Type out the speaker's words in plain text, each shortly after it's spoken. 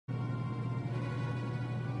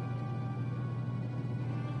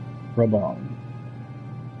Reborn.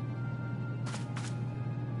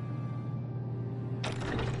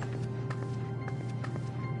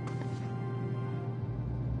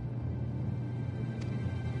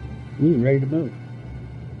 Ooh, ready to move.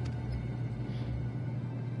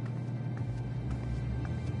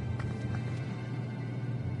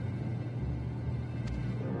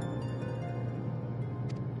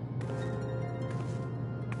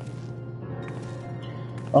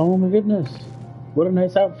 Oh my goodness. What a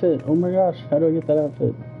nice outfit. Oh my gosh, how do I get that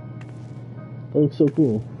outfit? That looks so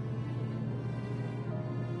cool.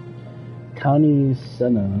 Connie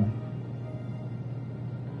Senna.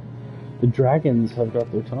 The dragons have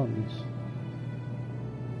got their tongues.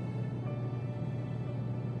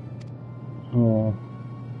 Oh.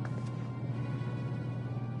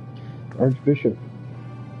 Archbishop.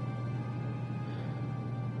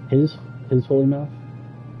 His holy mouth.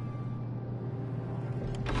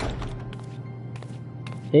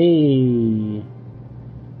 Hey.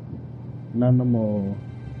 Namo.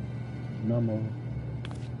 Namo.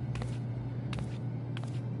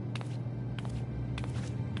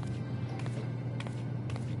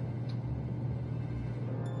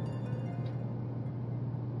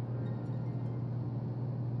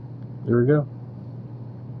 There we go.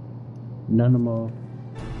 Nanamo.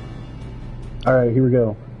 Alright, here we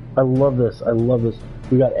go. I love this. I love this.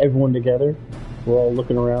 We got everyone together. We're all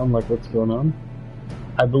looking around like what's going on.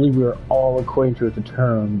 I believe we are all acquainted with the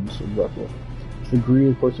terms of Russell. It's agree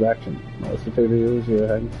the course of action. What's the favorite yours here,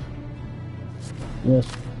 Hanks? Yes.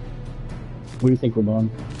 What do you think,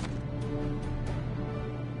 Reborn?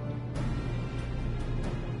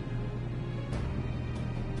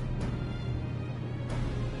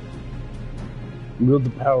 Wield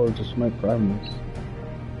the power to smite Primus.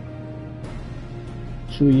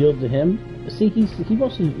 Should we yield to him? See, he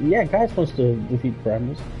wants to. Yeah, Gaius wants to defeat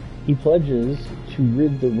Primus. He pledges to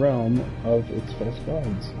rid the realm of its false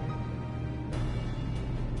gods.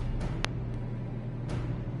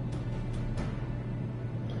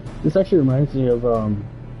 This actually reminds me of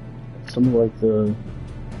something like the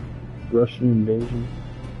Russian invasion.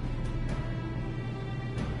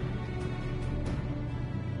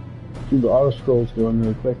 Dude, the auto scroll's going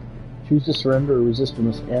really quick. Choose to surrender or resist and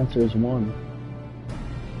must answer as one.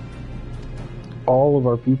 All of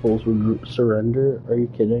our peoples would surrender? Are you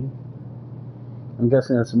kidding? I'm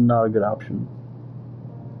guessing that's not a good option.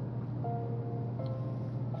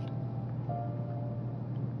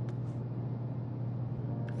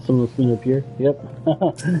 Someone's gonna appear? Yep.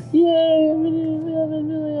 Yay!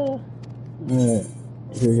 Alright,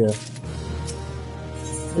 here we go.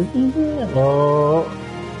 Oh!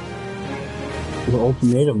 The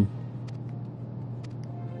ultimatum.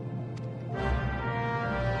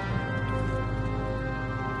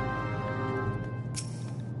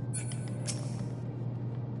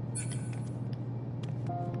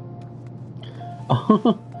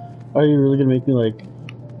 Are you really gonna make me like,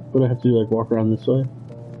 what do I have to do, like walk around this way?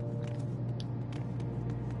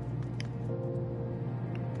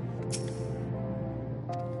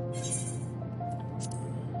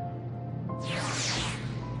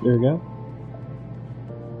 There we go.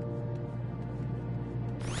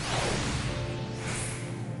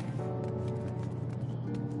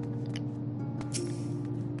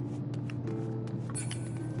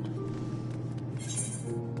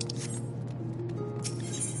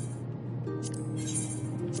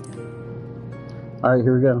 Alright,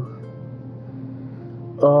 here we go.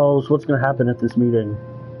 Oh, so what's going to happen at this meeting?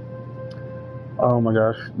 Oh my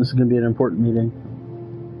gosh, this is going to be an important meeting.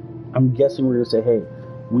 I'm guessing we're going to say, hey,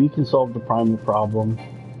 we can solve the primal problem.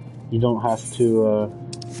 You don't have to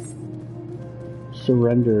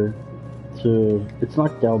surrender to... It's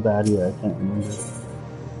not Galbadia, I can't remember.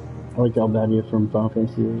 I like Galbadia from Final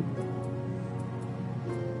Fantasy VIII.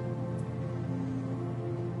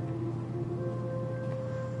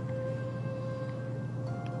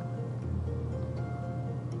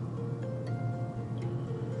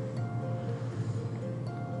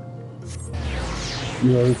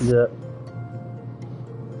 Yeah, we can do that.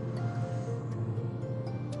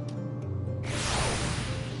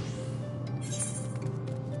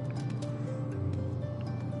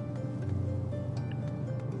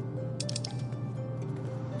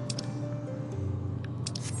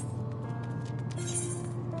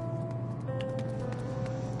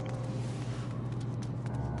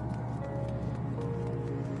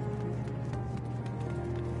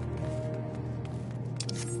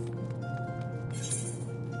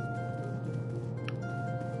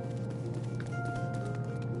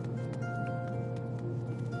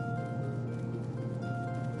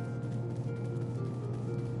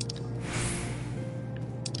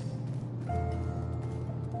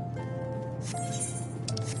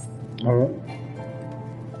 Alright.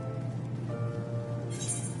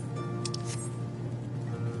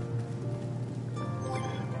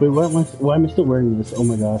 Wait, why am I still wearing this? Oh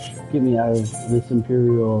my gosh. Get me out of this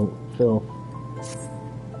Imperial filth.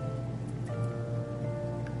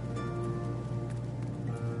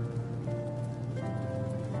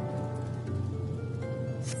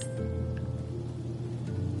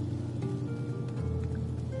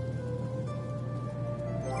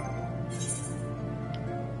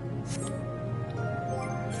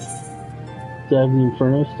 Do I have the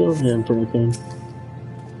Inferno still? Yeah, Inferno Cane.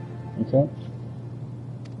 Okay.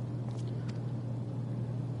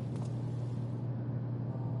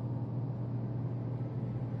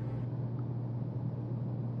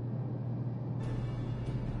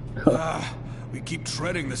 We keep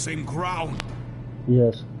treading the same ground.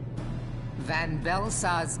 Yes. Van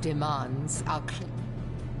Belsar's demands are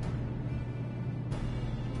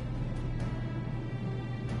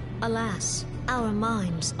Alas, our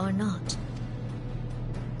minds are not.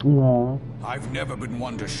 Aww. I've never been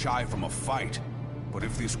one to shy from a fight, but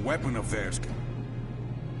if this weapon of theirs can...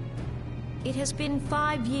 It has been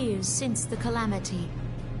 5 years since the calamity,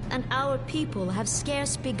 and our people have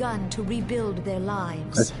scarce begun to rebuild their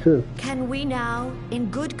lives. That's true. Can we now, in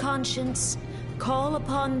good conscience, call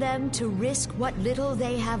upon them to risk what little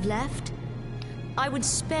they have left? I would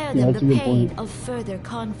spare them the pain of further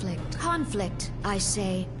conflict. Conflict, I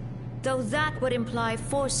say, though that would imply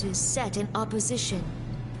forces set in opposition.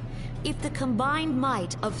 If the combined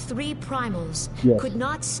might of 3 primals could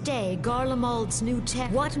not stay Garlemald's new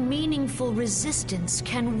tech, what meaningful resistance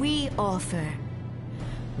can we offer?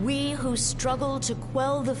 We who struggle to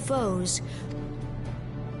quell the foes.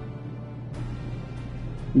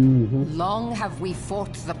 Long have we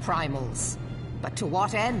fought the primals, but to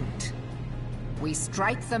what end? We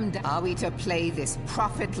strike them down. Are we to play this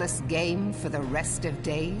profitless game for the rest of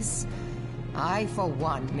days? I, for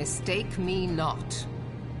one, mistake me not.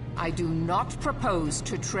 I do not propose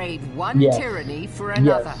to trade one tyranny for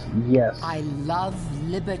another. Yes. I love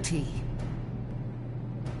liberty.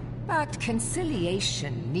 But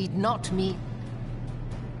conciliation need not mean...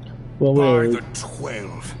 Well, By the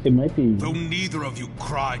 12. It might be... Though neither of you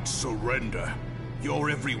cried surrender, your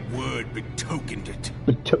every word betokened it.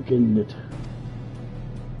 Betokened it.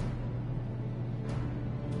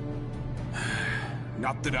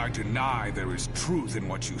 Not that I deny there is truth in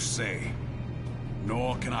what you say.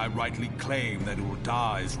 Nor can I rightly claim that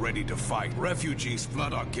Ul'dah is ready to fight. Refugees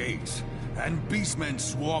flood our gates, and beastmen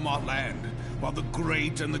swarm our land, while the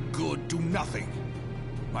great and the good do nothing.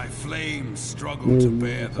 My flames struggle to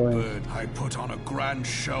bear the burden. I put on a grand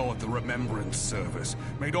show at the remembrance service,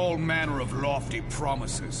 made all manner of lofty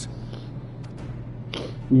promises.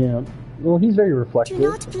 Yeah. Well, he's very reflective. Do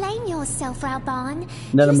not blame yourself, Reborn.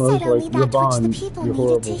 None You of said only like, that Reborn, which the people you're needed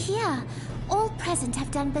horrible. to hear. All present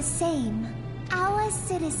have done the same. Our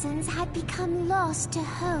citizens had become lost to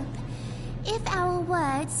hope. If our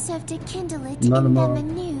words serve to kindle it in them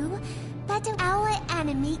anew, better our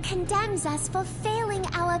enemy condemns us for failing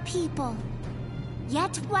our people.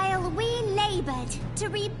 Yet while we labored to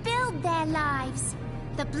rebuild their lives,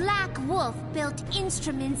 the Black Wolf built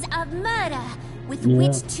instruments of murder with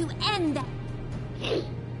which to end them.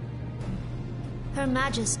 Her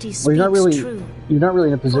Majesty speaks true. You're not really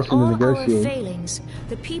in a position For all to negotiate. our failings,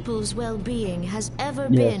 the people's well-being has ever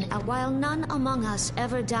been, while none among us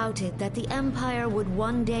ever doubted that the Empire would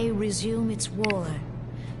one day resume its war.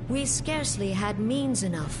 We scarcely had means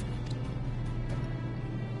enough.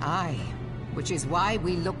 Aye, which is why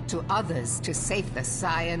we look to others to save the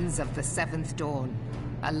scions of the Seventh Dawn.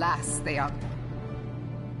 Alas, they are...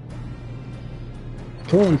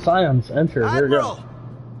 Cool, scions, enter. Here we go.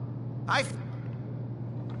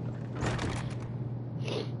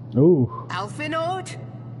 Ooh. Alfinord,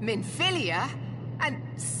 Minfilia, and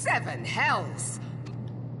 7 hells.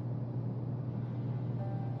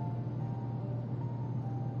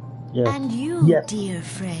 Yes. And you, dear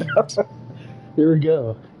friend. Here we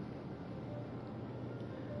go.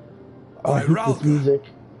 Oh, I hate this music.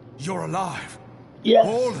 You're alive. Yes.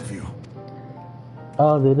 All of you.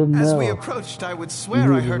 Oh, they didn't know. As we approached, I would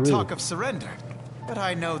swear I heard talk of surrender. But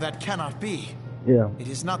I know that cannot be. Yeah. It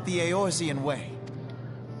is not the Eorzean way.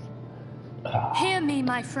 Hear me,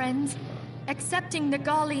 my friends. Accepting the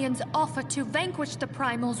Gallians' offer to vanquish the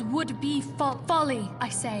Primals would be folly, I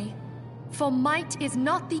say. For might is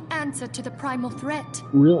not the answer to the primal threat.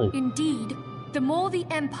 Really? Indeed, The more the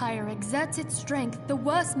Empire exerts its strength, the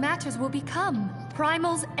worse matters will become.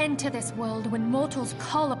 Primals enter this world when mortals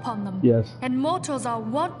call upon them. Yes. And mortals are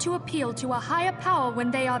wont to appeal to a higher power when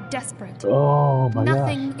they are desperate. Oh my gosh.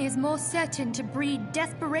 Nothing is more certain to breed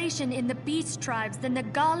desperation in the beast tribes than the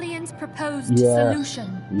Garleans' proposed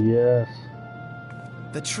solution. Yes.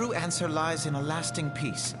 The true answer lies in a lasting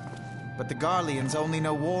peace. But the Garleans only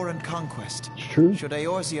know war and conquest. It's true. Should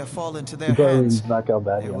Eorzea fall into their the hands, knock out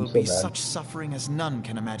bad. there will be such suffering as none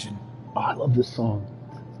can imagine. Oh, I love this song.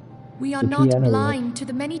 We are not blind to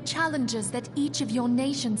the many challenges that each of your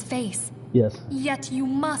nations face. Yes. Yet you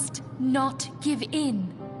must not give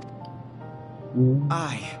in.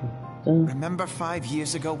 Remember 5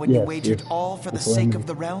 years ago when you wagered all for the sake of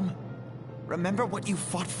the realm? Remember what you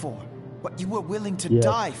fought for? What you were willing to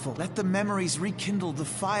die for? Let the memories rekindle the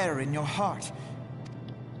fire in your heart.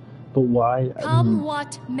 But why? Come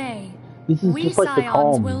what may, this is we just like the Scions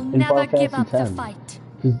calm will in never Final give up Fantasy the fight.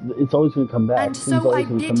 Because it's always going to come back. And so I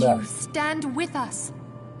bid you stand with us,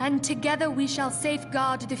 and together we shall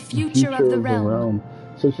safeguard the future of the realm.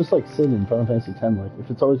 So it's just like Sin in Final Fantasy X. Like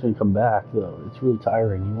if it's always going to come back, though, it's really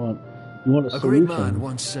tiring. You want a solution. Great man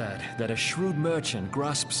once said that a shrewd merchant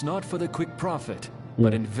grasps not for the quick profit,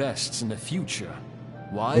 but invests in the future.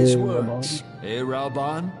 Wise words,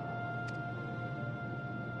 Raubahn?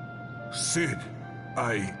 Sid,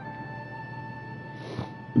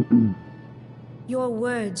 Your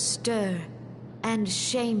words stir and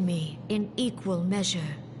shame me in equal measure.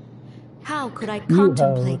 How could I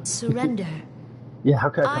contemplate surrender? How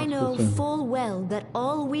could I know full well that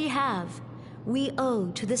all we have, we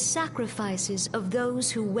owe to the sacrifices of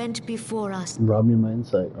those who went before us. Rob me of my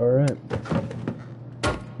insight. Alright.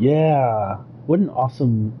 Yeah. What an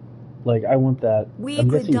awesome... Like, I want that. We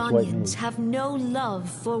Gridanians have no love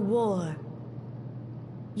for war.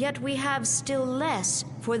 Yet we have still less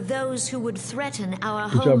for those who would threaten our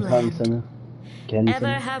homeland.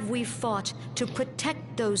 Ever have we fought to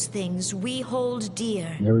protect those things we hold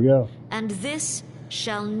dear. There we go. And this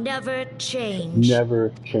shall never change.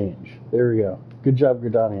 Never change. There we go. Good job,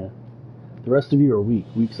 Gridania. The rest of you are weak.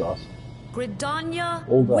 Weak sauce. Gridania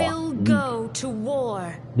will go to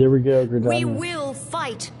war. There we go, Gridania. We will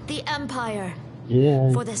fight the Empire.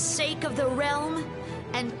 Yeah. For the sake of the realm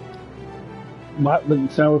and... But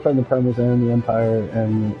now we're fighting the Primals and the Empire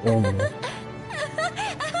and...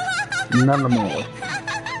 None of more.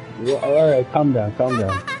 Alright, calm down.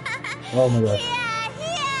 Oh my gosh.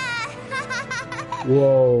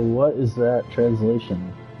 Whoa, what is that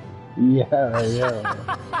translation? Yeah.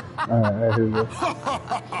 Alright, here we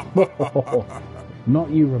go. Not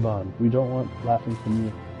you, Reborn. We don't want laughing from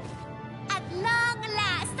you. At long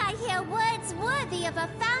last, I hear words worthy of a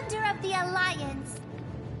founder of the Alliance.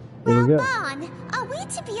 Reborn, are we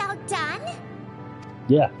to be outdone?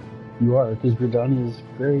 Yeah, you are, because Gridania is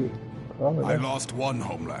very... I lost one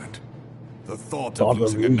homeland. The thought of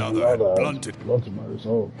losing another blunted my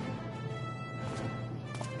resolve.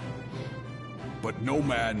 But no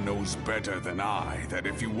man knows better than I that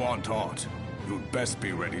if you want aught, you'd best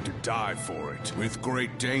be ready to die for it. With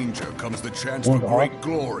great danger comes the chance for great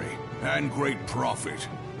glory and great profit.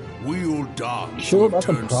 We'll dance so it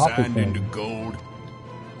turns sand into gold.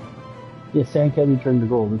 Yeah, sand can be turned to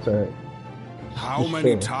gold, it's alright. How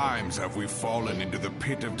many times have we fallen into the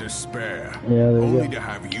pit of despair, only to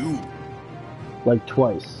have you? Like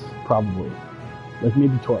twice, probably. Like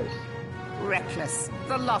maybe twice. Reckless,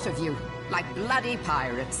 the lot of you, like bloody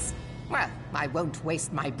pirates. Well, I won't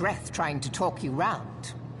waste my breath trying to talk you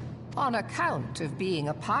round. On account of being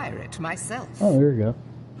a pirate myself. Oh, there you go.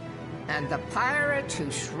 And the pirate who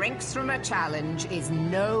shrinks from a challenge is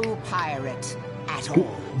no pirate at all.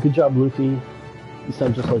 Good job, Luffy. You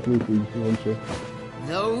sound just like Luffy, don't you?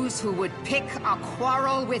 Those who would pick a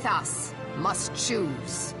quarrel with us must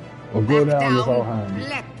choose. Or go down with all hands.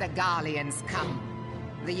 Let the Garleans come.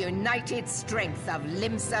 The united strength of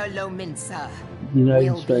Limsa Lominsa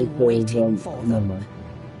will be waiting for them. Never mind.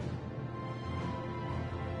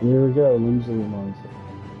 Here we go, Limsa Lominsa.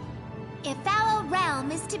 If our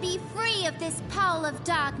realm is to be free of this pall of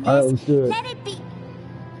darkness, let's do it. Let it be...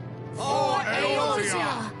 For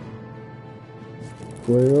Eorzea!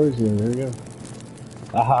 For Eorzea, there we go.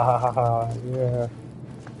 Yeah.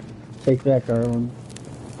 Take that, Garland.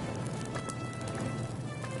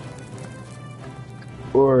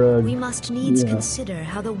 We must needs consider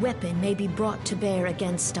how the weapon may be brought to bear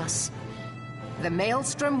against us. The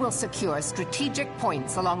Maelstrom will secure strategic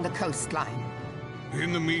points along the coastline.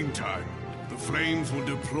 In the meantime, the flames will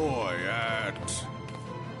deploy at...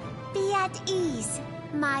 Be at ease,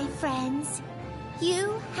 my friends.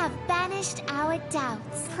 You have banished our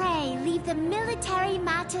doubts. Pray leave the military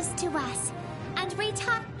matters to us. and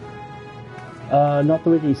retire. Not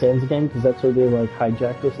the Waking Sands again, because that's where they like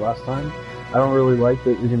hijacked us last time. I don't really like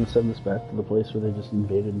that you're gonna send us back to the place where they just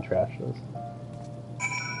invaded and trashed us.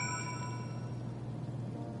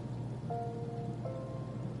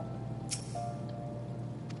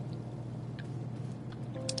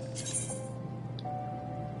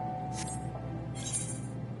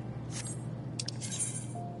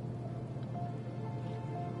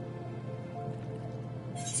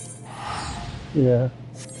 Yeah.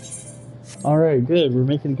 Alright, good. We're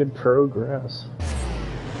making good progress.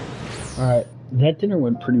 Alright, that dinner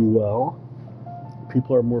went pretty well.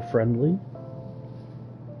 People are more friendly.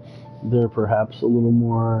 They're perhaps a little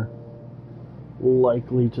more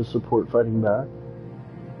likely to support fighting back.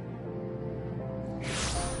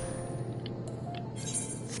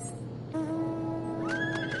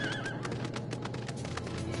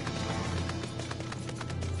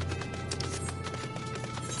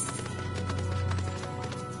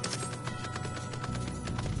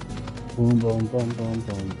 Boom, boom, boom, boom,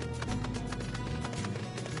 boom.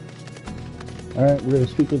 Alright, we're gonna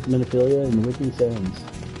speak with Minophilia and the Waking Sands.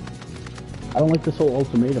 I don't like this whole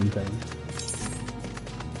ultimatum thing.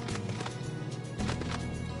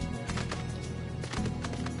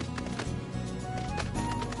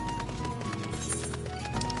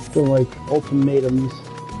 Don't like ultimatums.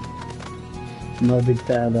 I'm not a big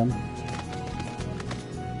fan of them.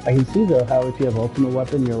 I can see though how if you have ultimate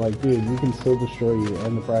weapon, you're like, dude, we can still destroy you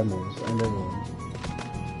and the primals and everyone.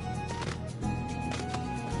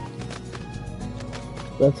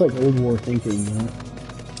 That's like old war thinking, you know?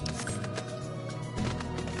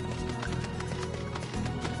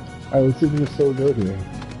 Alright, let's see if we can still go here.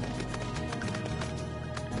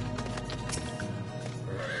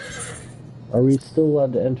 Are we still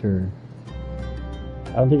allowed to enter?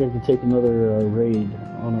 I don't think I can take another raid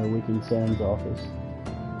on our Waking Sands office.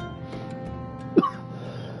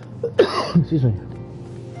 Excuse me.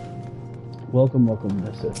 Welcome, welcome,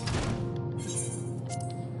 that's it.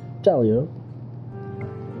 Talio.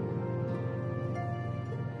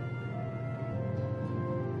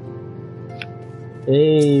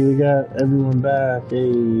 Hey, we got everyone back.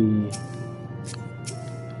 Hey.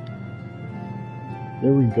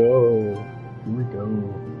 There we go. Here we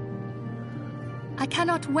go. I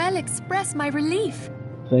cannot well express my relief.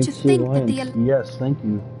 Thanks to think that the yes, thank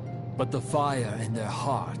you. But the fire in their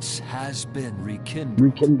hearts has been rekindled.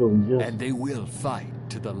 Rekindled, yes. And they will fight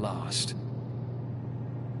to the last.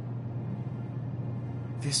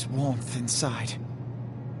 This warmth inside.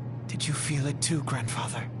 Did you feel it too,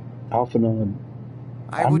 Grandfather? Alphanod.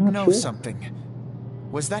 I would know something.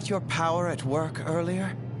 Was that your power at work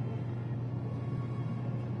earlier?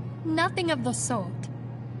 Nothing of the sort.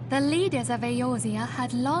 The leaders of Eorzea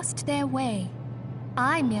had lost their way.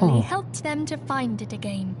 I merely helped them to find it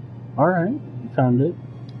again. Alright, found it.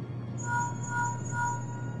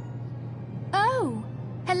 Oh,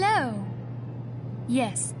 hello.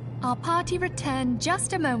 Yes, our party returned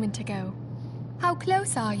just a moment ago. How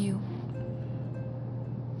close are you?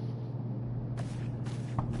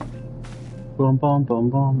 Boom, boom, boom,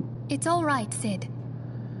 boom. It's all right, Sid.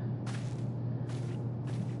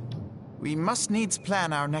 We must needs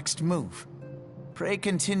plan our next move. Pray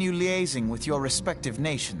continue liaising with your respective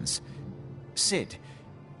nations. Sid,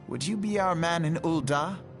 would you be our man in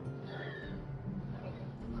Ul'dah?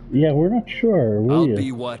 Yeah, we're not sure, will you? I'll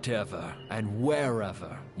be whatever and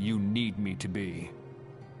wherever you need me to be.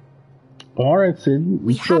 Alright, Sid.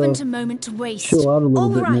 We haven't a moment to waste. Chill out a little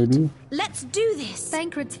bit, right, maybe. Let's do this.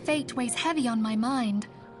 Thancred's fate weighs heavy on my mind.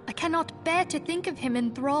 I cannot bear to think of him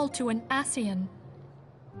enthralled to an Ascian.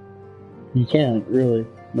 You can't, really.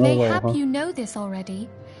 No Mayhap way, huh? you know this already,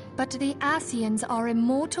 but the Ascians are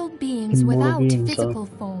immortal beings without physical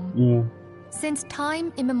form. Yeah. Since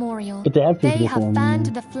time immemorial, But they have physical have form, fanned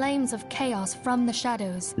yeah. the flames of chaos from the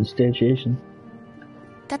shadows. Instantiation.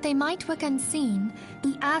 That they might work unseen,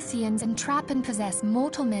 the Ascians entrap and possess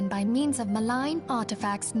mortal men by means of malign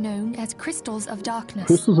artifacts known as crystals of darkness.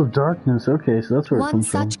 Crystals of darkness, okay, so that's where it One comes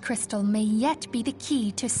such from. crystal may yet be the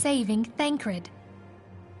key to saving Thancred.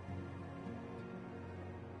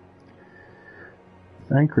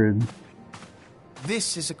 Thancred.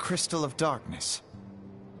 This is a crystal of darkness.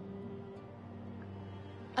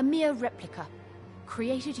 A mere replica,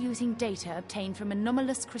 created using data obtained from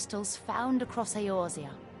anomalous crystals found across Eorzea.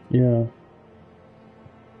 Yeah.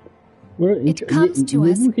 It comes to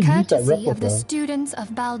us we could use that courtesy of the replica. students of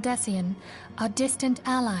Baldessian, our distant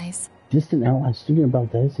allies. Distant allies, student of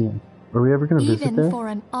Baldessian. Are we ever going to visit Even there? for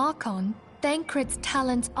an Archon, Thancred's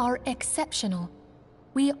talents are exceptional.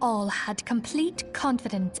 We all had complete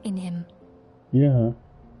confidence in him. Yeah.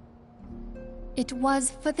 It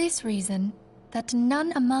was for this reason that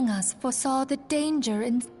none among us foresaw the danger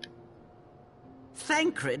in...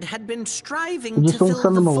 Thancred had been striving to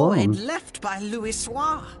fill the void left by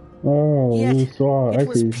Louisoix. Oh, Yet Louisoix, it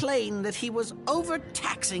was plain that he was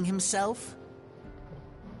overtaxing himself.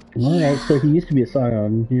 Alright, so he used to be a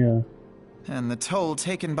scion, yeah. And the toll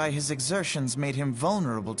taken by his exertions made him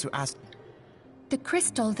vulnerable to The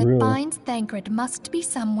crystal that binds Thancred must be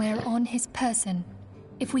somewhere on his person.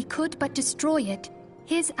 If we could but destroy it,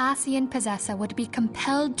 his Ascian possessor would be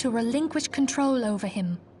compelled to relinquish control over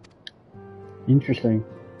him. Interesting.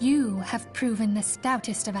 You have proven the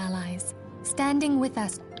stoutest of allies, standing with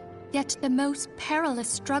us, yet the most perilous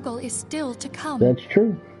struggle is still to come. That's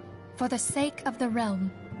true. For the sake of the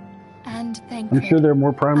realm, and Thancred, I'm sure there are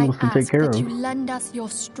more primals to take care of. I ask that you lend us your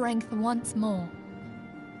strength once more.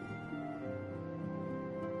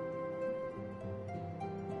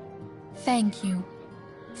 Thank you,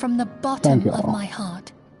 from the bottom of my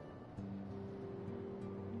heart.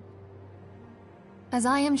 As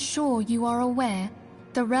I am sure you are aware,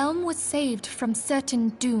 the realm was saved from certain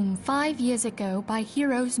doom 5 years ago by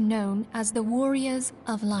heroes known as the Warriors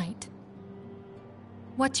of Light.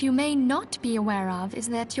 What you may not be aware of is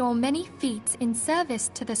that your many feats in service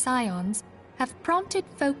to the Scions have prompted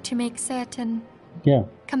folk to make certain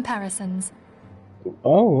comparisons.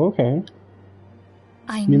 Oh, okay.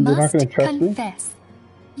 I must confess,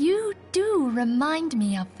 you do remind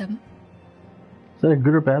me of them. Is that a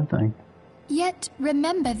good or bad thing? Yet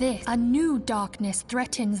remember this, a new darkness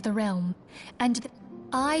threatens the realm, and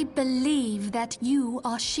I believe that you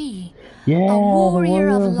are she, a warrior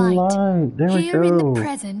of light, There here in the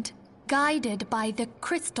present, guided by the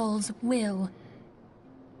crystal's will.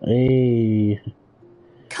 Hey.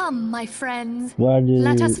 Come, my friends,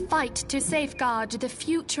 let us fight to safeguard the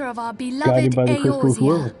future of our beloved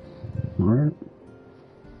Eorzea. Alright.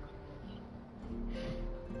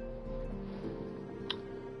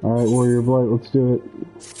 Alright, Warrior of Light, let's do it.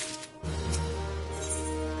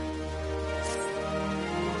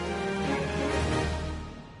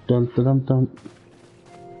 Dun dun dun dun.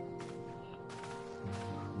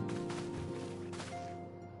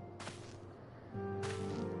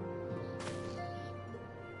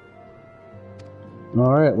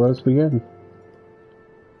 Alright, let's begin.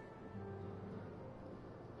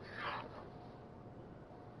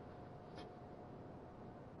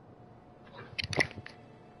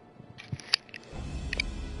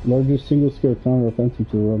 Largest single-scale counter-offensive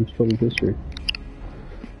to the realm's troubled history.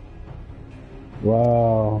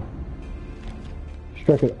 Wow.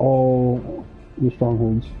 Struck at all the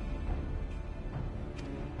strongholds.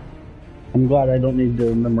 I'm glad I don't need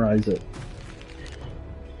to memorize it.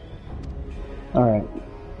 Alright.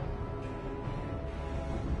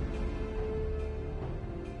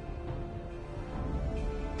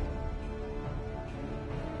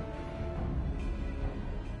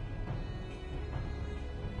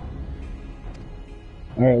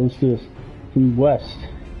 Alright, let's do this. From west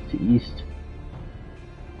to east.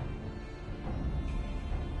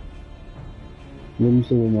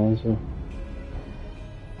 Limbs of the nausea.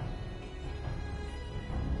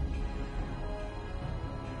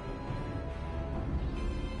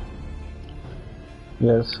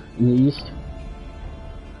 Yes, in the east.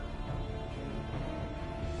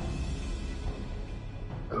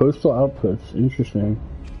 Coastal outputs, interesting.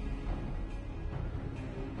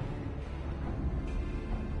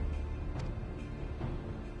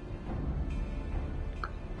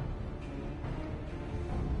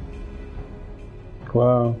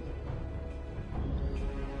 Wow.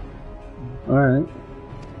 Alright.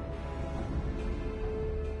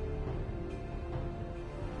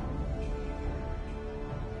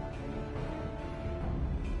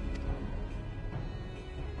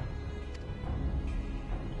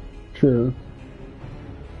 True.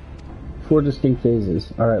 4 distinct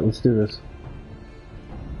phases. Alright, let's do this.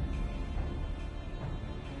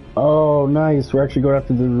 Oh, nice. We're actually going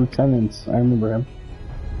after the lieutenants. I remember him.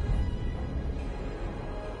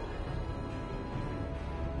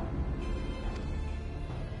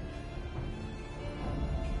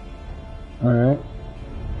 Alright.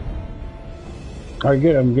 Alright,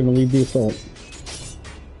 good. I'm gonna lead the assault.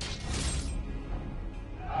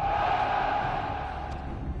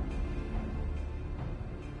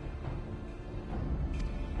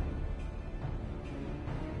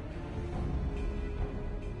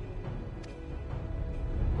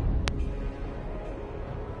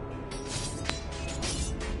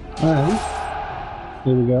 Alright.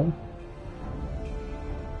 Here we go.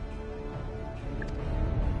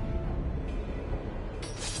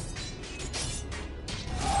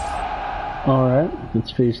 Alright,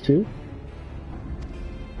 it's phase 2.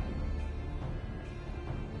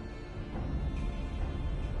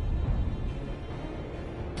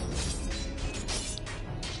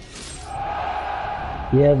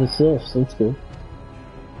 Yeah, the sylphs, that's good.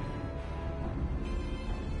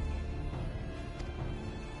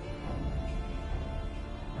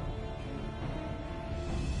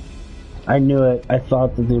 I knew it. I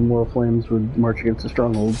thought that the Immortal Flames would march against the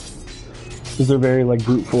strongholds. Because they're very, like,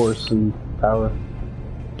 brute force and power.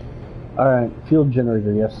 Alright, field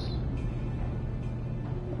generator, yes.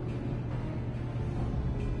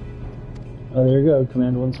 Oh, there you go.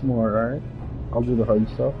 Command once more, alright. I'll do the hard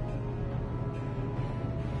stuff.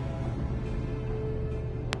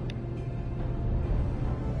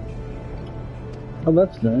 Oh,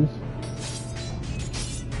 that's nice.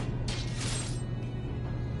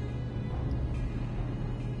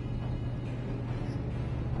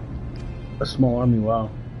 A small army, wow.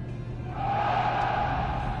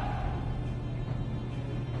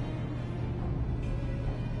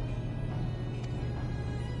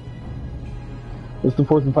 What's the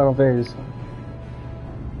fourth and final phase?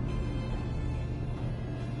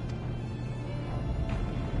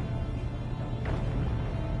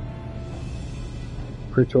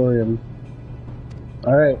 Praetorium.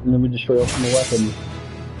 Alright, and then we destroy Ultimate Weapon.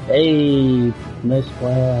 Hey! Nice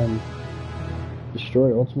plan.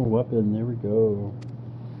 Destroy Ultimate Weapon, there we go.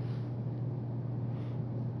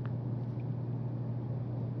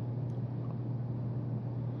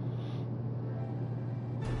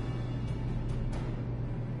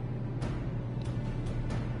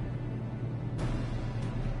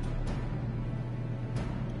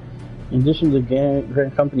 In addition to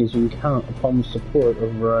grant companies, you can count upon the support of a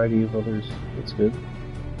variety of others. That's good.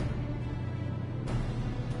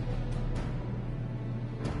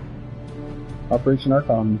 Operation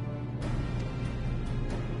Archon.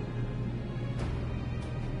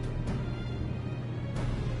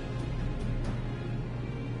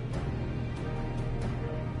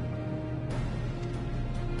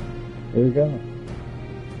 There you go.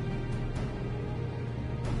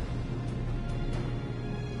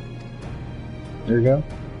 There you go.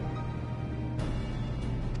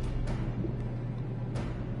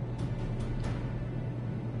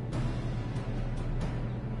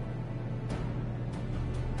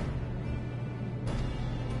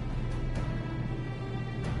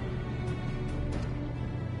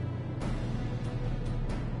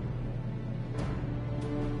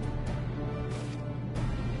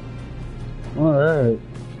 Alright.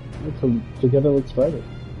 Together, let's fight it.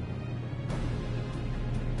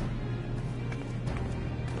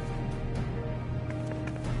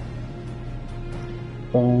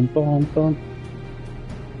 Bum, bum, bum.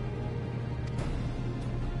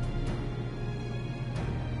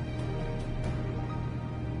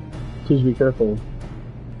 Please be careful.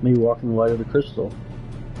 Maybe walk in the light of the crystal.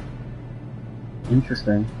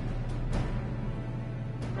 Interesting.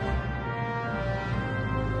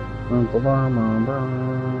 Bum, bum, bum,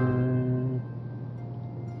 bum.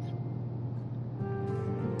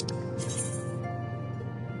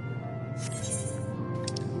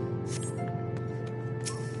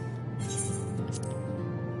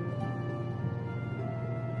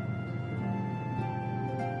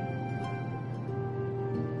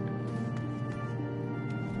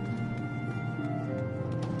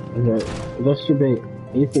 Masturbate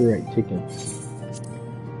Aetherite tickets.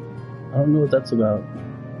 I don't know what that's about.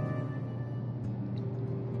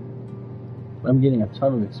 I'm getting a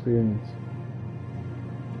ton of experience.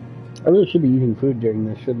 I really should be eating food during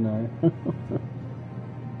this, shouldn't I?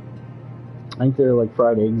 I think they're like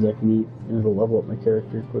fried eggs I can eat, and it'll level up my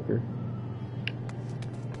character quicker.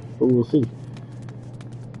 But we'll see.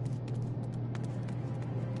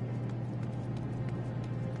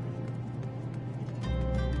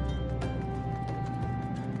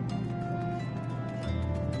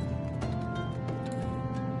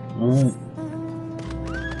 Alright.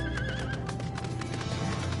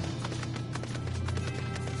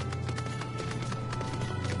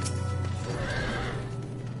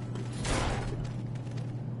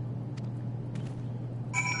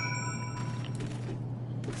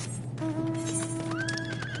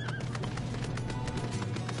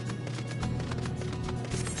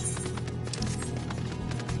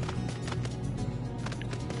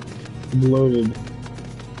 Bloated.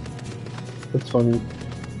 That's funny.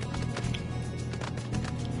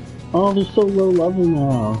 Oh, they're so low level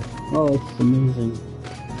now. Oh, that's amazing.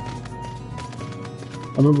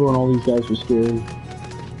 I remember when all these guys were scary.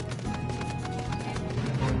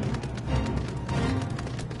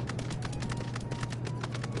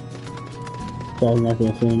 So I'm not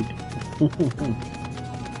gonna think.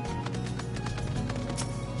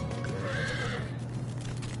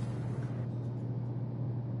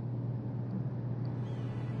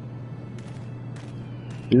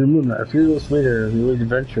 You're moving our fearless leader of the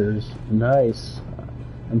adventures. Nice.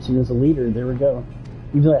 I'm seen as a leader. There we go.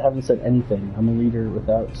 Even though I haven't said anything, I'm a leader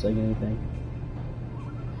without saying anything.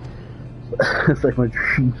 It's like my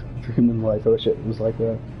dream in life. I wish it was like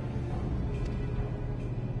that.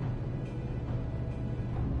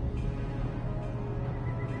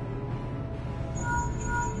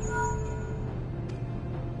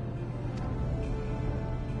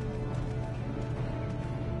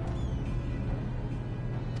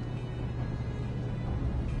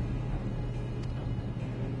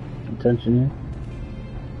 Attention here.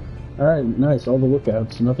 Alright, nice. All the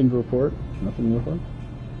lookouts. Nothing to report. Nothing to report.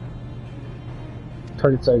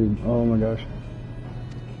 Target sighting. Oh my gosh.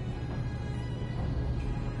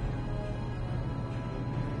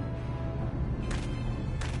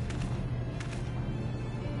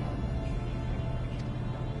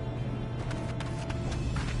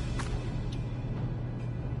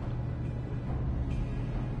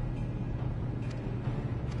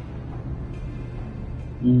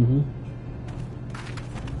 Mm-hmm.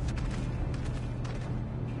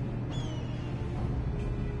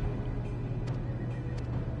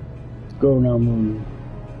 Go now, moon.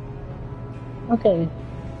 Okay.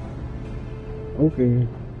 Okay.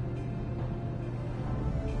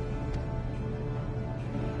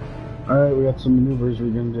 Alright, we got some maneuvers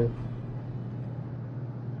we're gonna do.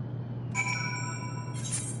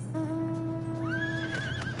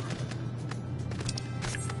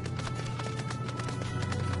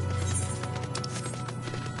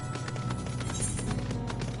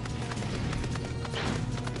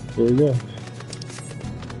 There we go.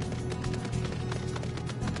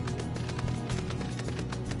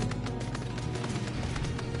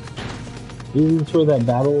 Isn't this where that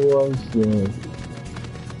battle was? The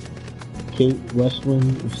Kate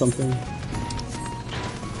Westwind or something?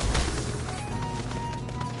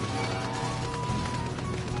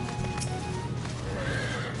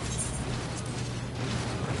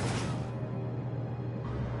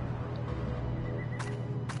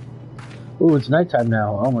 Oh, it's nighttime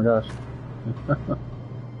now. Oh my gosh.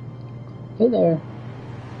 Hey there.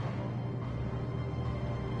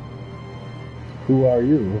 Who are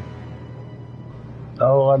you?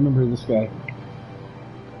 Oh, I remember this guy.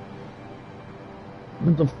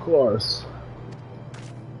 But of course.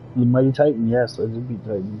 The Mighty Titan, yes, I did beat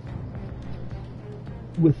Titan.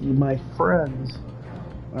 With my friends.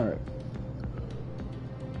 Alright.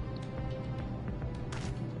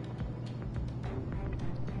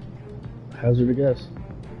 Hazard a guess.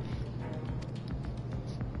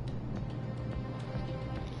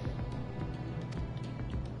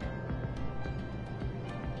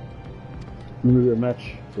 Remember a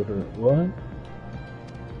match for her. What?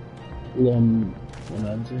 What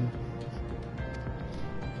answer?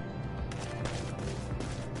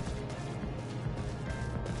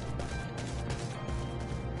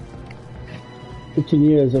 "15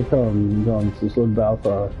 years have come and gone since Lord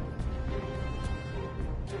Balthar."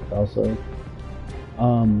 Also,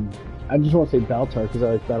 I just want to say Baltar because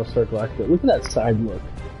I like Battlestar Galactica. Look at that side look.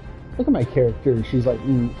 Look at my character. She's like,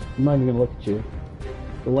 I'm not even gonna look at you.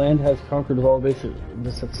 The land has conquered all basic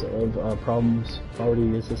sets of problems.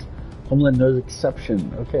 Poverty is this homeland no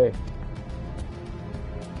exception. Okay.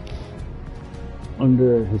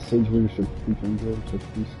 Under his sage leadership,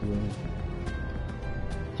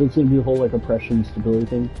 so it's gonna be a whole like oppression stability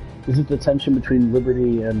thing. Is it the tension between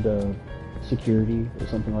liberty and security or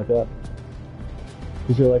something like that?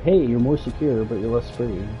 Because you're like, hey, you're more secure, but you're less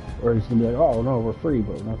free. Or he's gonna be like, oh no, we're free,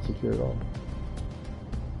 but we're not secure at all.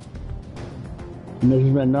 He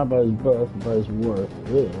measures man not by his birth, but by his worth.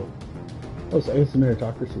 Ew. Oh, so I guess the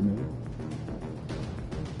meritocracy maybe.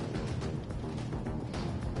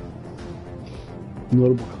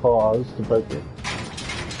 Notable cause to fight it.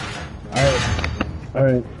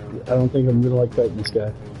 Alright. I don't think I'm gonna like fighting this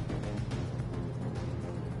guy.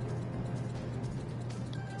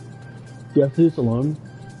 Do you have to do this alone?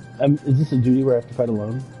 Is this a duty where I have to fight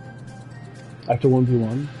alone? After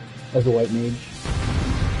 1v1? As a white mage?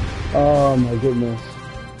 Oh my goodness.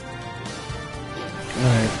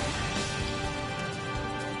 Alright.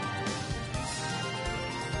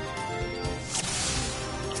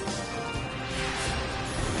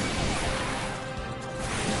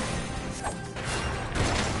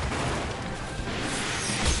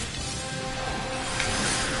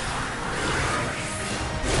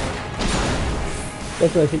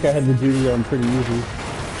 Actually, I think I had the duty on pretty easy.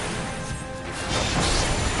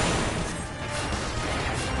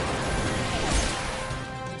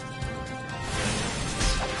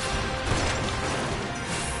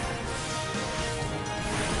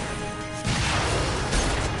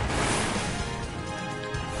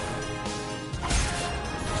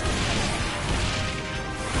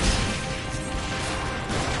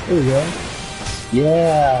 There we go.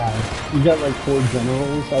 Yeah! You got like 4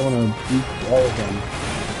 generals. I want to beat all of them.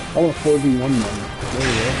 I want to 4v1 them. There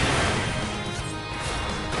we go.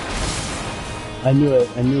 I knew it.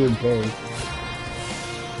 I knew it'd pay.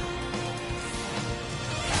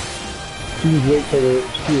 She just wait till the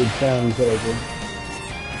shield sounds that I did.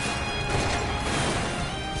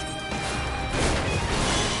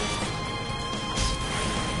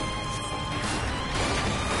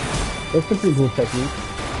 That's a pretty cool technique.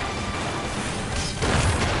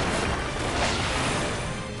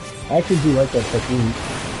 I actually do like that technique.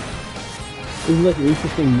 This is like an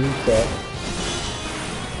interesting moveset.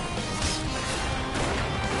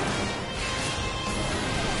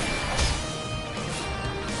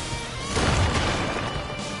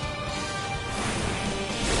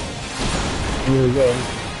 Here we go.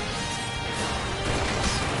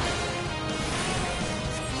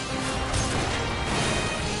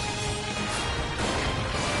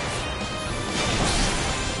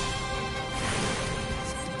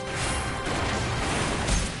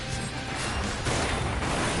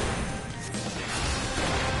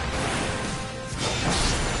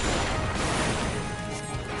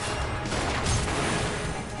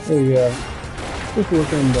 There you go. Just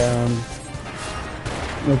working him down.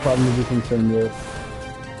 No problem to be concerned with.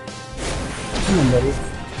 Come on, buddy.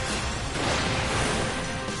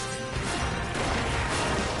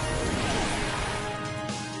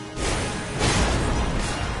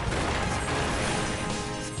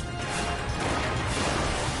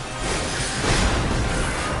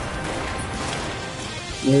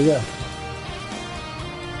 There you go.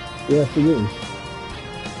 Yes, it is.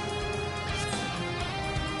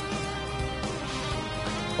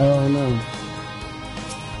 Oh no.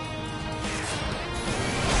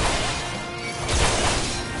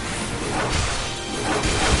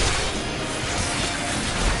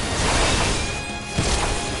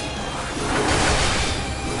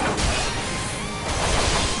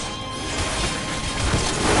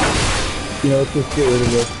 Yeah, let's just get rid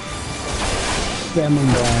of this. Spam them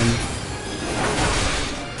down.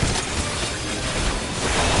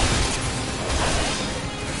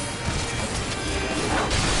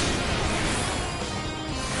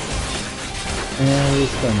 And we're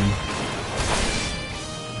spinning.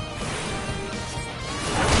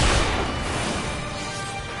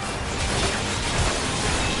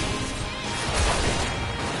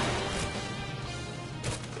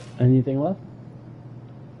 Anything left?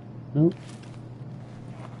 Nope.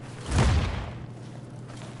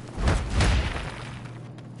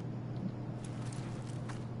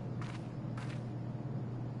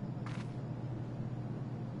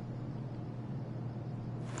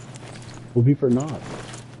 Will be for naught.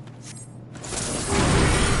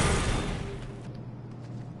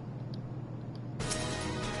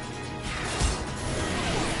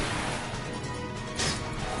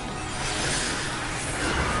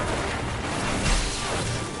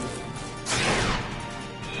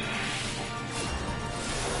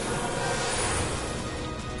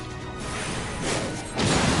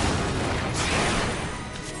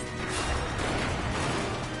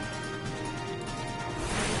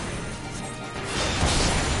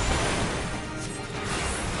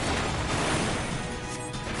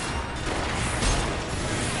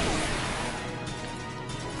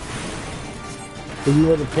 So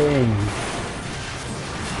you are the pain.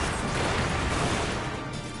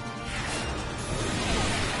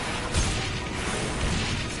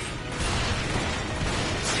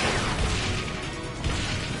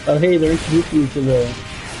 Oh hey, they're introducing you to the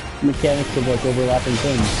mechanics of like overlapping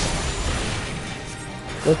things.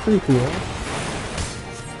 That's pretty cool.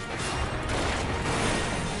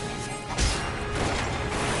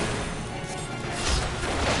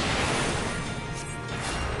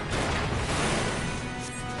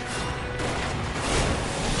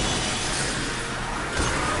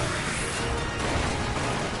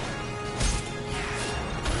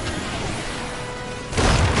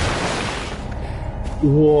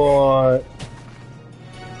 What?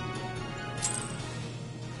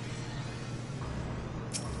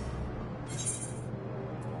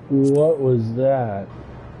 What was that?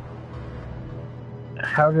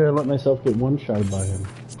 How did I let myself get one-shotted by him?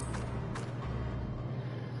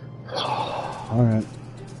 Alright.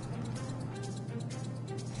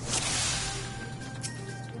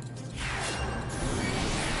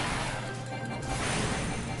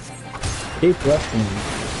 Keep wrestling.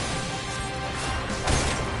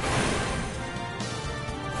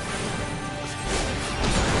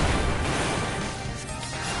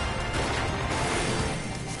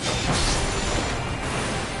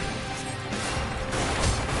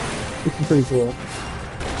 This is pretty cool.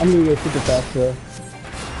 I'm gonna go super fast though.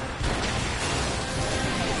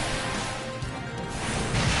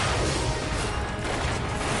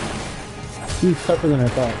 He's tougher than I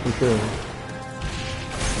thought, for sure.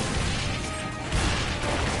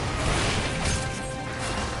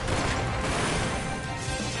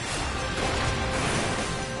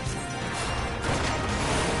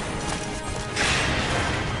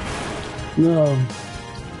 No.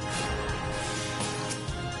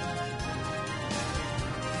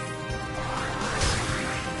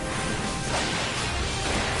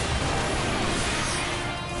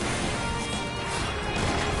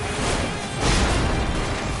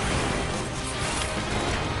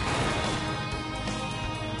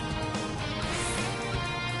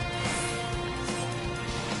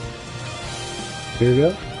 Here we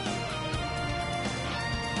go.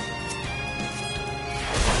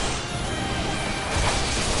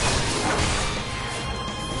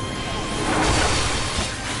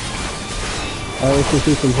 Alright, let's just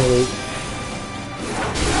do some hit.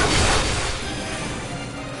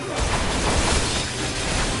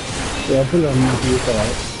 Yeah, I'll put it on YouTube for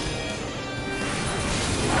that.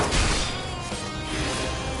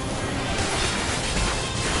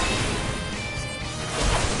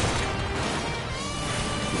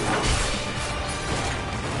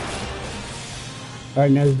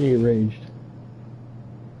 Alright, now he's gonna get raged.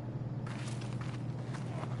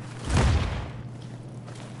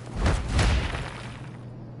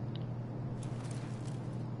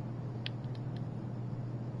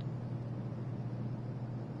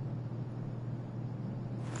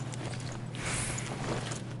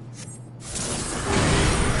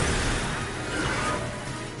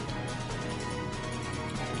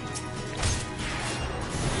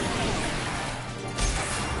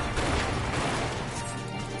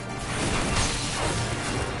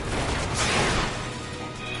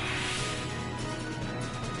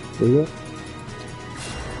 There you go.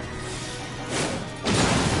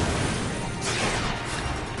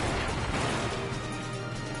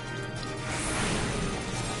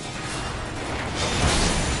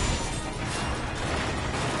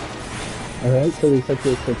 Alright, so they set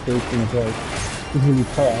the expectation of like, he's gonna be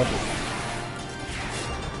tough.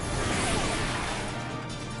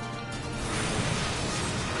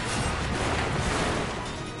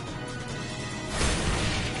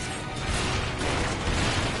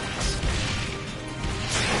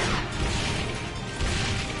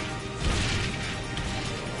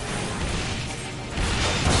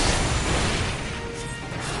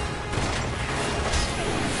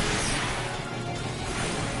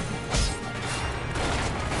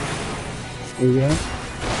 There you go.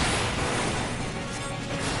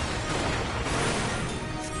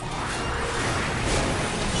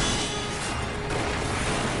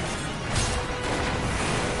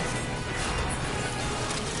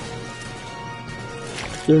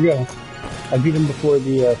 There we go. I beat him before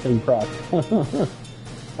the thing proc.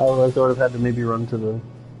 Otherwise I would have had to maybe run to the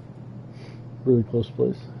really close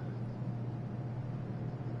place.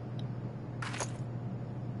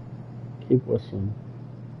 Cape Western.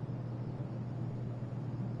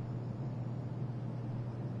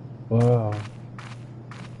 Wow.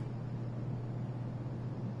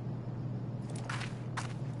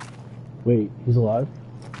 Wait, he's alive?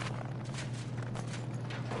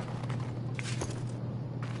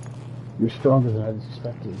 You're stronger than I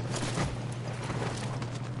suspected.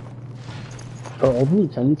 Are all the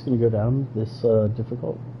lieutenants gonna go down this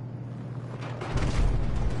difficult?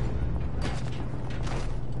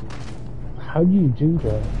 How do you do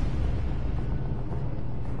that?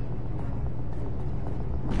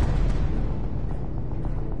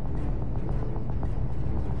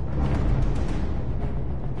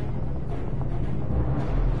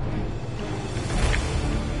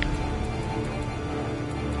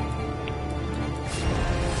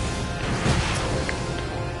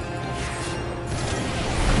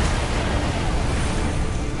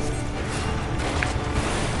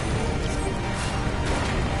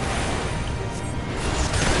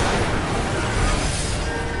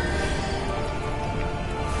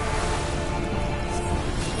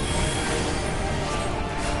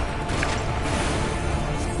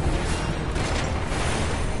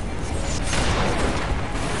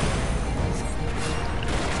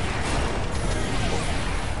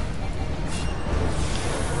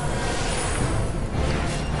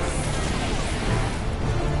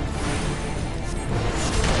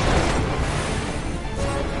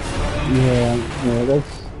 Yeah,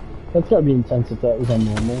 that's gotta be intense if that was on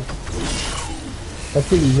normal. That's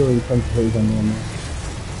gonna be really intense if it was on normal.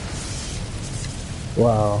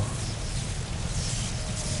 Wow.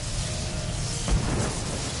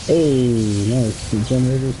 Hey, nice. The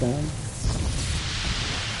generator's down.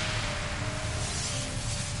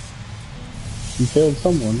 You failed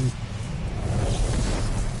someone.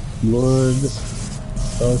 Lord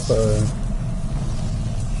Spellfire.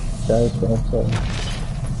 Guys, Spellfire.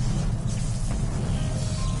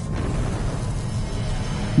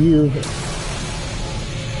 You.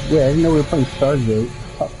 Wait, I didn't know we were playing Stargate.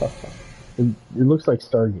 It looks like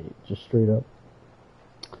Stargate, just straight up.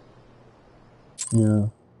 Yeah.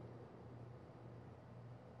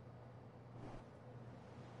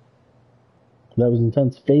 That was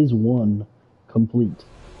intense. Phase 1 complete.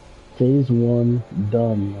 Phase 1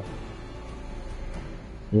 done.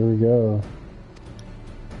 Here we go.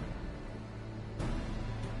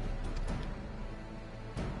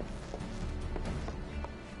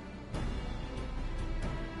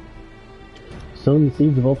 Sowing the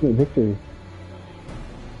seeds of ultimate victory.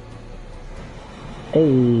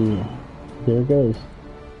 Hey, there it goes.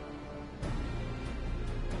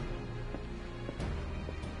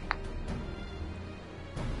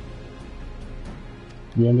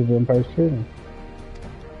 The end of the Empire's turn.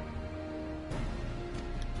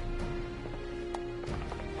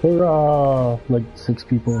 Hurrah! Like 6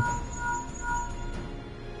 people.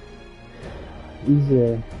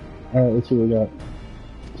 Easy. Alright, let's see what we got.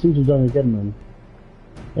 Seems we've done it again, man.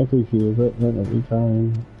 Thankfully, if you event every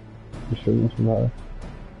time, you're sure you must die.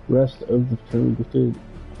 Rest of the turn gifted.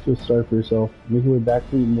 Feel sorry for yourself. Make your way back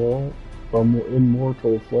to the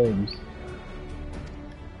immortal flames.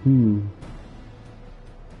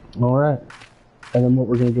 Alright. And then what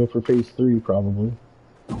we're gonna go for phase 3, probably.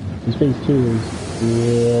 Because phase 2 is...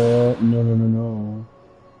 Yeah... No.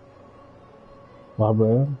 Wow,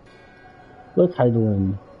 bro. Look,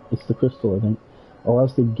 Heidelin. It's the crystal, I think.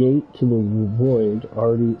 Alas, the gate to the void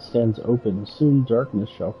already stands open. Soon darkness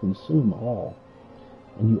shall consume all.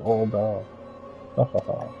 And you all die. Ha ha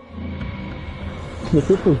ha. So the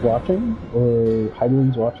crystal's watching? Or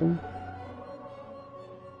Heidelin's watching?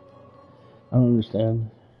 I don't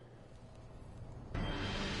understand.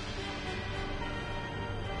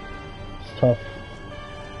 It's tough.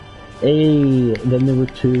 Hey, then there were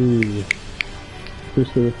 2.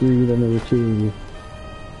 First there were 3, then there were 2.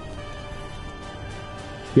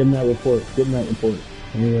 Give him that report. Give him that report.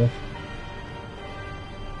 There you go.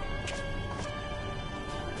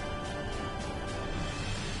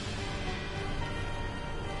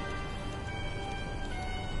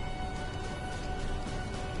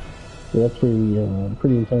 So that's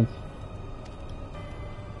pretty intense.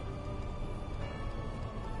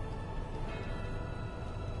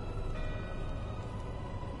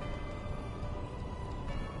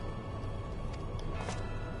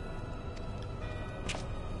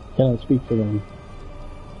 Cannot speak for them.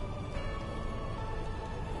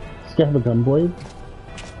 Does this guy have a gun blade?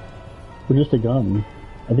 Or just a gun?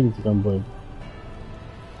 I think it's a gun blade.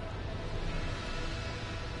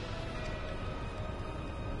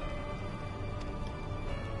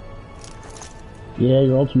 Yeah,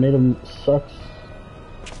 your ultimatum sucks.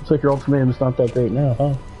 Looks like your ultimatum's not that great now,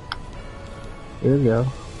 huh? There you go.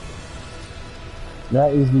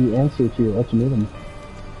 That is the answer to your ultimatum.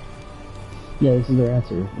 Yeah, this is their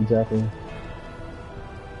answer, exactly.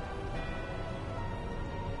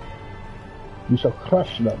 We shall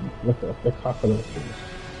crush them with the cockroaches.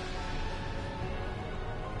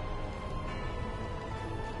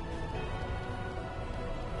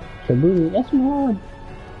 Kaboom, that's hard.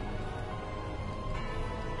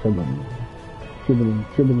 Kaboom.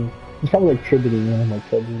 Tribbity. It's probably like tribbity, man. I'm like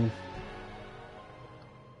kaboom.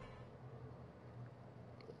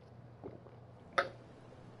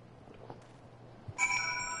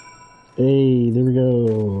 Hey, there we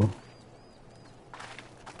go.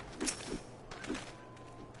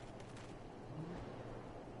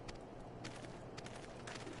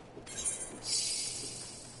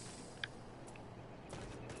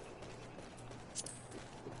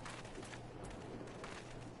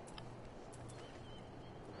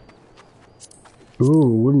 Ooh,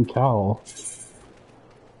 wooden cowl.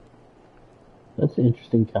 That's an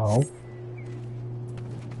interesting cowl.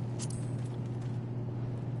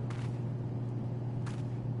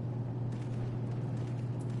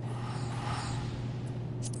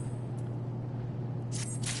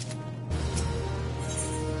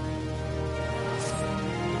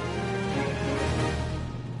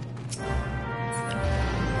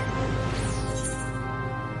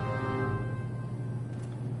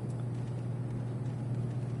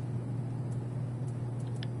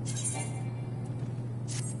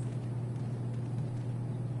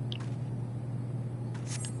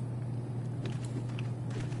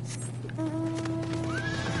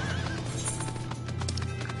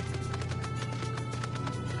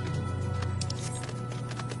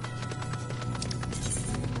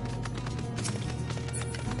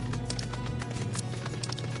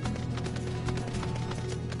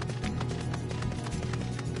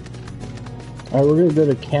 Alright, we're gonna go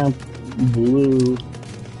to Camp Blue.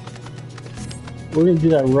 We're gonna do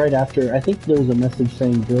that right after. I think there was a message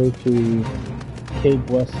saying go to Cave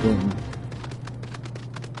Western.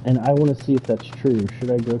 And I want to see if that's true.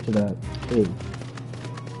 Should I go to that cave?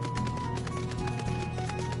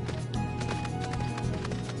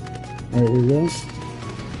 Alright, here we go.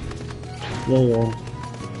 Yeah.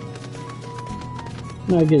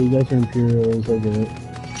 No, I get it. You guys are Imperials. I get it.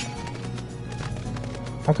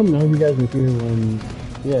 How come none of you guys were here when...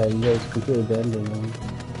 Yeah, you guys completely abandoned them.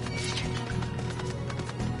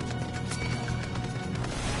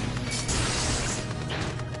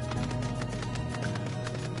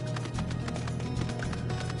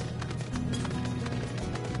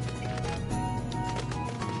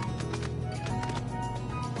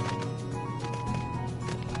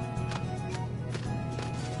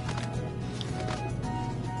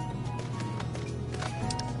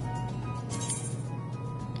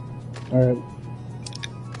 Alright.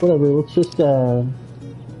 Whatever, let's just, do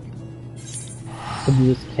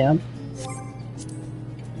this camp.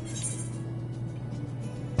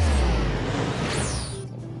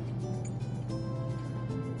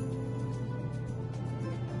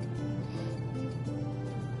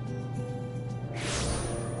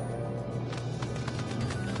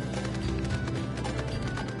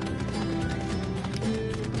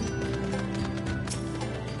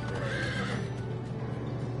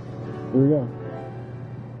 Here we go.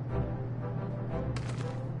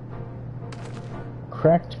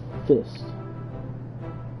 Cracked fist.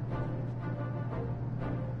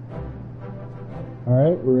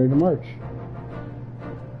 Alright, we're ready to march.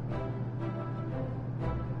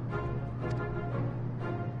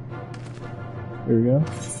 Here we go.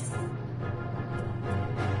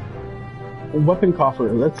 A weapon coffer.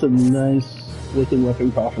 That's a nice looking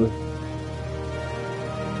weapon coffer.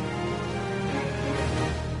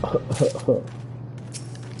 Boom.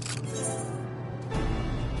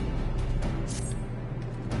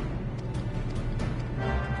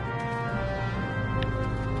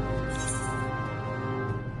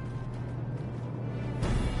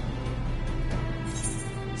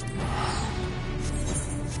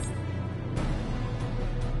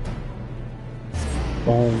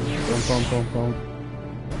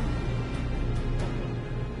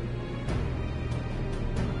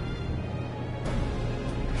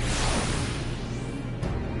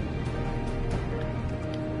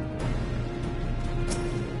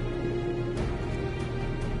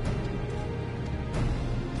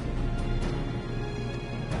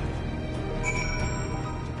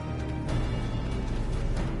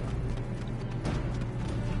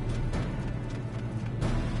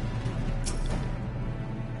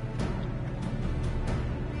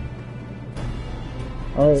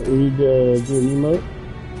 Alright, we need to do an emote.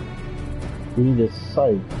 We need a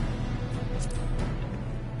scythe.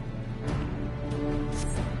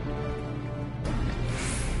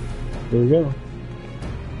 There we go.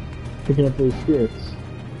 Picking up those spirits.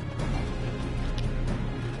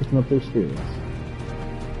 Picking up those spirits.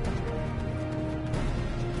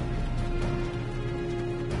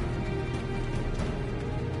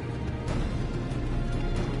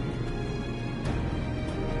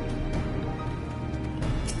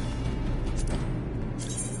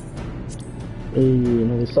 Hey,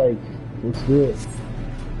 another psych. Let's do it.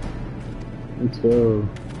 Let's go.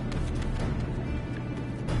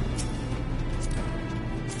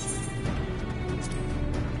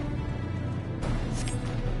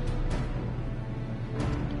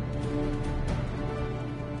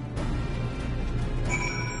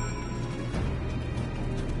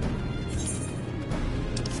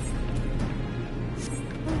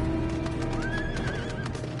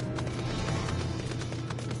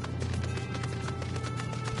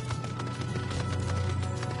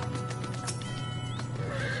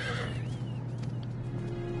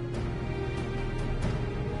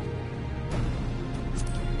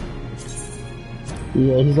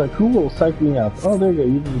 Yeah, he's like, who will psych me up? Oh, there you go,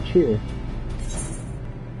 you did a cheer.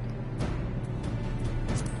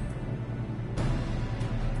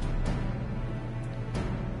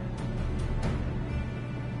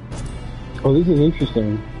 Oh, this is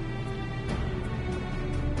interesting.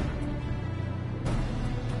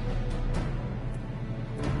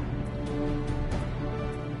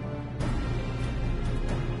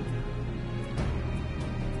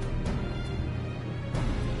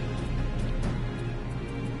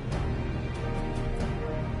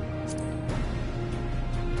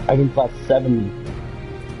 I can plus 70.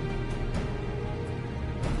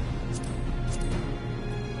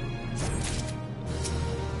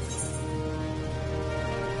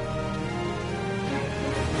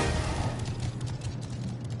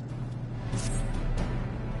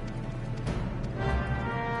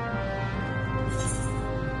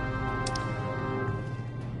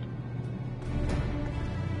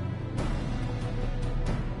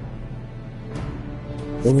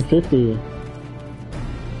 Level 50.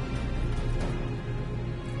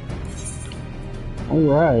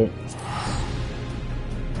 Alright.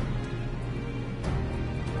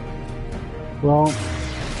 Well,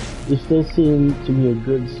 this does seem to be a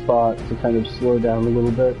good spot to kind of slow down a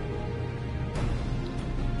little bit.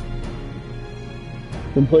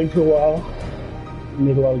 Been playing for a while,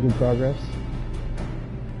 made a lot of good progress.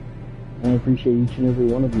 And I appreciate each and every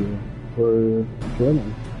one of you for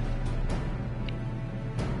joining.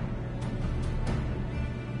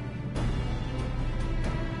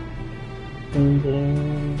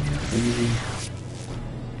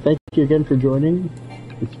 Thank you again for joining.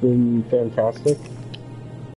 It's been fantastic.